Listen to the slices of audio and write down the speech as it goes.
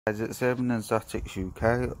Guys, it's Urban Exotics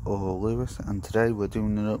UK or Lewis, and today we're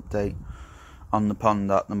doing an update on the pond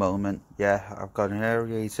at the moment. Yeah, I've got an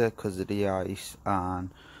aerator because of the ice, and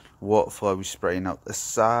water flow is spraying out the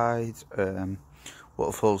side.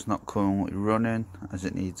 Water flow's not currently running as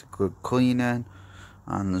it needs a good cleaning,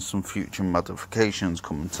 and there's some future modifications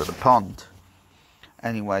coming to the pond.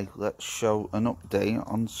 Anyway, let's show an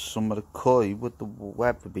update on some of the koi with the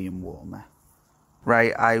weather being warmer.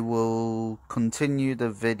 Right, I will continue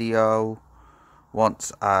the video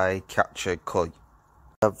once I catch a koi.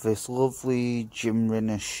 I have this lovely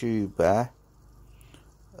Jimrina shoe bear.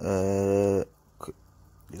 It's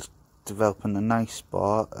developing a nice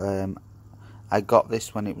spot. I got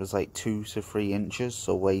this when it was like 2 to 3 inches,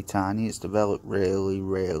 so way tiny. It's developed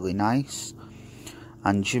really nice.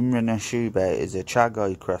 And Jimrina shoe bear is a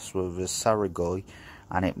Chagoi crest with a Saragoi,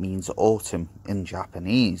 and it means autumn in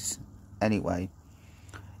Japanese. Anyway,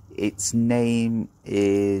 its name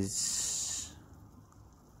is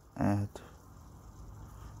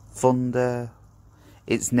Thunder.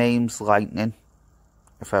 Its name's Lightning,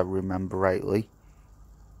 if I remember rightly.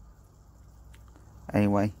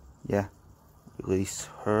 Anyway, yeah, release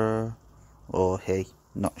her or he,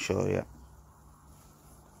 not sure yet.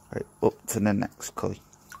 Right, up to the next koi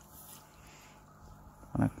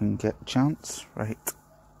when I can get a chance. Right.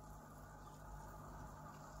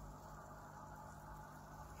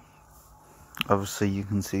 Obviously you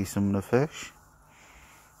can see some of the fish.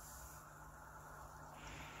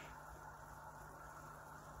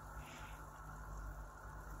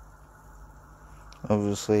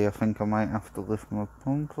 Obviously I think I might have to lift my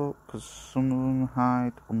pump up because some of them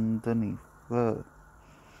hide underneath there,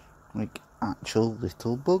 like actual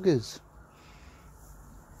little buggers.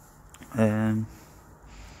 As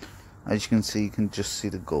you can see, you can just see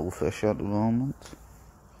the goldfish at the moment.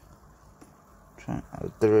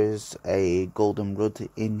 There is a golden rudd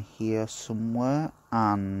in here somewhere,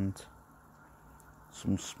 and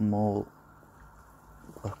some small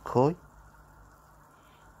koi.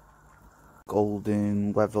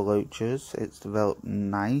 Golden weather loaches. It's developed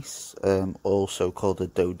nice. Also called a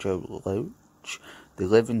dojo loach. They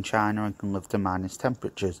live in China and can live to minus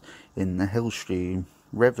temperatures in the hill stream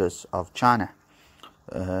rivers of China.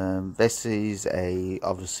 This is a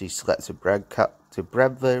obviously selected bred captive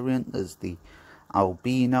bred variant. There's the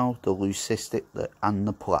albino, the leucistic, and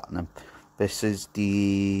the platinum. This is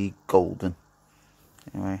the golden.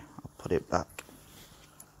 Anyway, I'll put it back.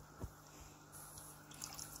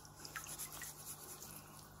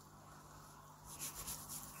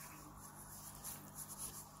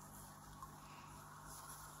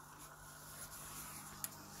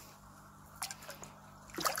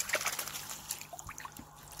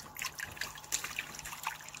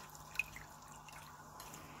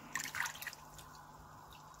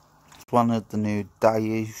 One of the new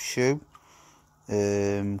Daishu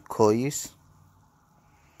kois.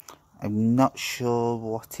 I'm not sure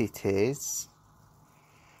what it is.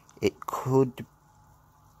 It could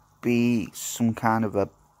be some kind of a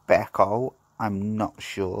Beko. I'm not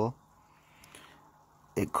sure.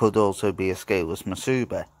 It could also be a scaleless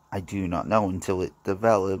Masuba. I do not know until it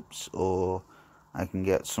develops or I can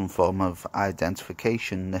get some form of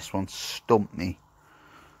identification. This one stumped me.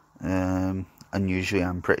 And usually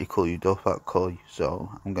I'm pretty clued up at koi, so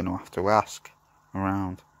I'm going to have to ask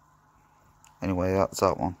around. Anyway, that's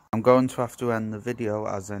that one. I'm going to have to end the video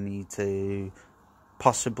as I need to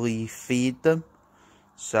possibly feed them.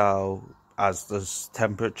 So, as the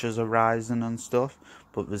temperatures are rising and stuff.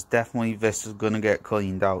 But there's definitely, this is going to get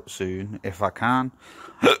cleaned out soon, if I can.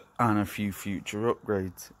 And a few future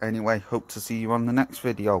upgrades. Anyway, hope to see you on the next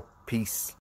video. Peace.